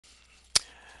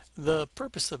The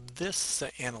purpose of this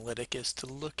analytic is to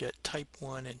look at type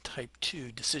 1 and type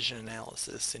 2 decision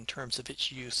analysis in terms of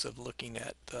its use of looking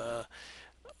at the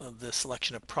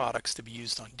selection of products to be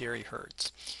used on dairy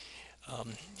herds.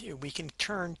 We can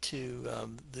turn to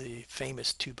the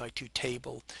famous 2 by 2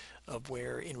 table of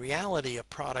where in reality a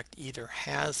product either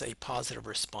has a positive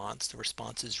response, the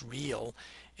response is real,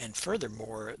 and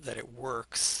furthermore that it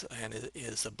works and it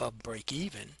is above break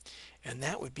even, and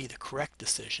that would be the correct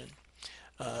decision.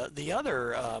 The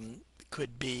other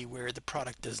could be where the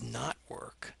product does not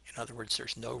work. In other words,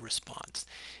 there's no response.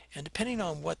 And depending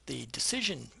on what the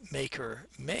decision maker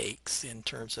makes in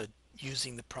terms of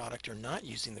using the product or not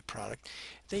using the product,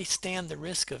 they stand the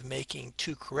risk of making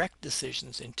two correct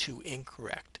decisions and two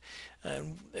incorrect.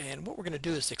 And what we're going to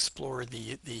do is explore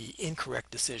the incorrect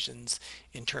decisions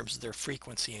in terms of their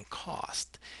frequency and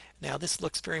cost. Now this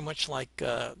looks very much like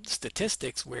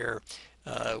statistics where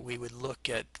we would look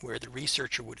at where the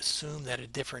researcher would assume that a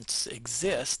difference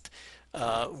exists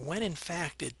when in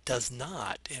fact it does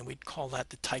not, and we'd call that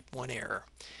the type 1 error.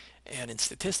 And in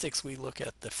statistics we look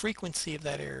at the frequency of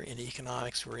that error. In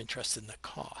economics we're interested in the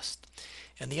cost.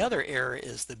 And the other error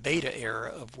is the beta error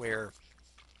of where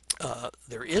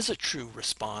there is a true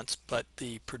response, but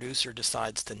the producer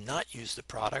decides to not use the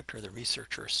product, or the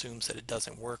researcher assumes that it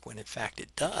doesn't work when in fact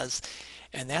it does,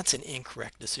 and that's an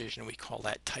incorrect decision. We call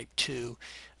that type 2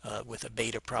 with a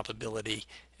beta probability.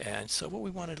 And so what we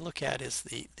want to look at is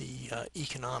the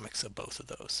economics of both of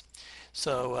those.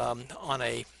 So on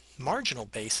a marginal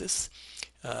basis,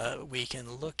 we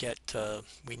can look at,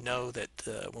 we know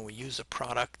that when we use a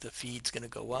product, the feed's going to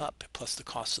go up plus the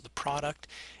cost of the product.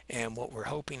 And what we're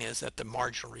hoping is that the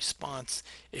marginal response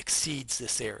exceeds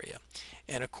this area.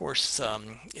 And of course,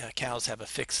 cows have a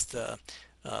fixed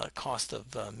cost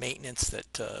of maintenance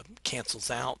that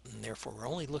cancels out, and therefore we're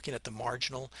only looking at the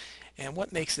marginal. And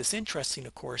what makes this interesting,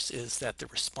 of course, is that the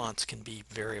response can be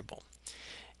variable.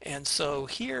 And so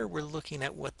here we're looking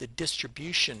at what the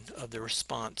distribution of the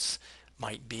response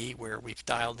might be, where we've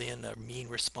dialed in a mean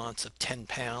response of 10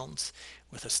 pounds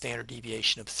with a standard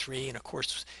deviation of 3. And of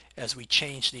course, as we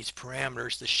change these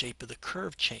parameters, the shape of the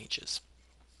curve changes.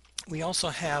 We also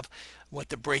have what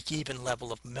the break-even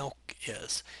level of milk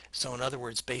is. So in other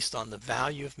words, based on the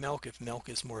value of milk, if milk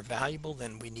is more valuable,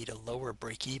 then we need a lower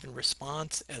break-even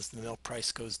response. As the milk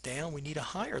price goes down, we need a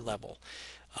higher level.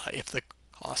 If the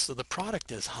cost of the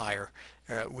product is higher,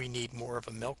 we need more of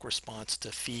a milk response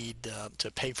to feed,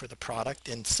 to pay for the product,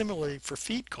 and similarly for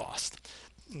feed cost.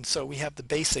 And so we have the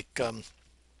basic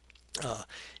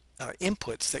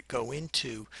inputs that go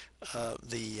into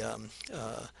the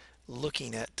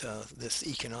looking at this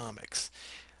economics.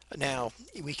 Now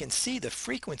we can see the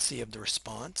frequency of the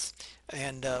response,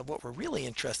 and what we're really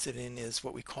interested in is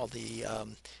what we call the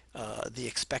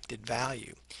expected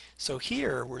value. So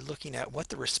here we're looking at what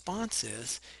the response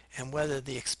is and whether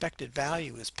the expected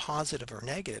value is positive or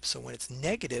negative. So when it's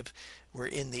negative, we're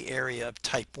in the area of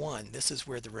type 1. This is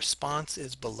where the response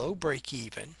is below break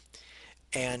even,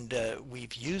 and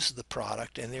we've used the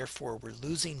product and therefore we're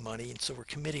losing money, and so we're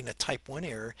committing a type 1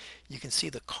 error. You can see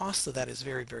the cost of that is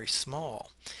very, very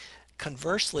small.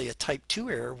 Conversely, a type 2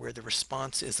 error where the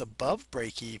response is above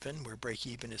break even, where break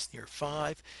even is near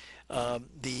 5,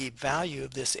 the value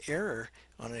of this error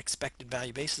on an expected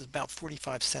value basis is about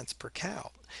 45 cents per cow.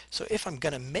 So if I'm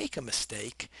going to make a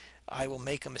mistake, I will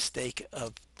make a mistake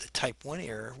of the type 1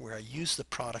 error where I use the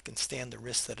product and stand the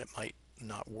risk that it might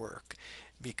not work,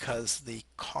 because the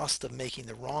cost of making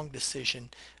the wrong decision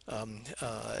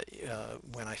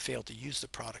when I fail to use the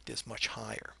product is much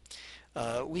higher.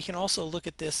 We can also look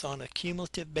at this on a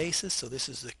cumulative basis. So this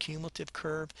is the cumulative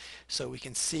curve. So we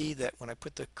can see that when I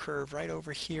put the curve right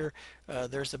over here,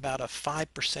 there's about a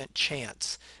 5%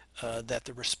 chance that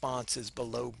the response is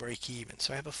below break even.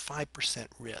 So I have a 5%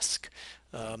 risk.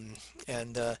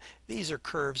 These are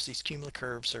curves, these cumulative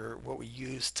curves are what we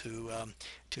use to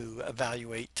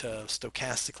evaluate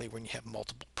stochastically when you have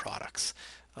multiple products.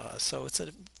 So it's a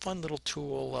fun little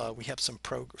tool. We have some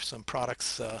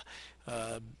products,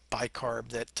 bicarb,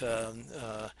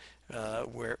 that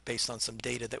were based on some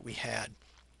data that we had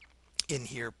in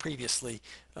here previously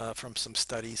from some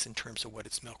studies in terms of what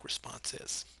its milk response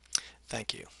is.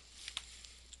 Thank you.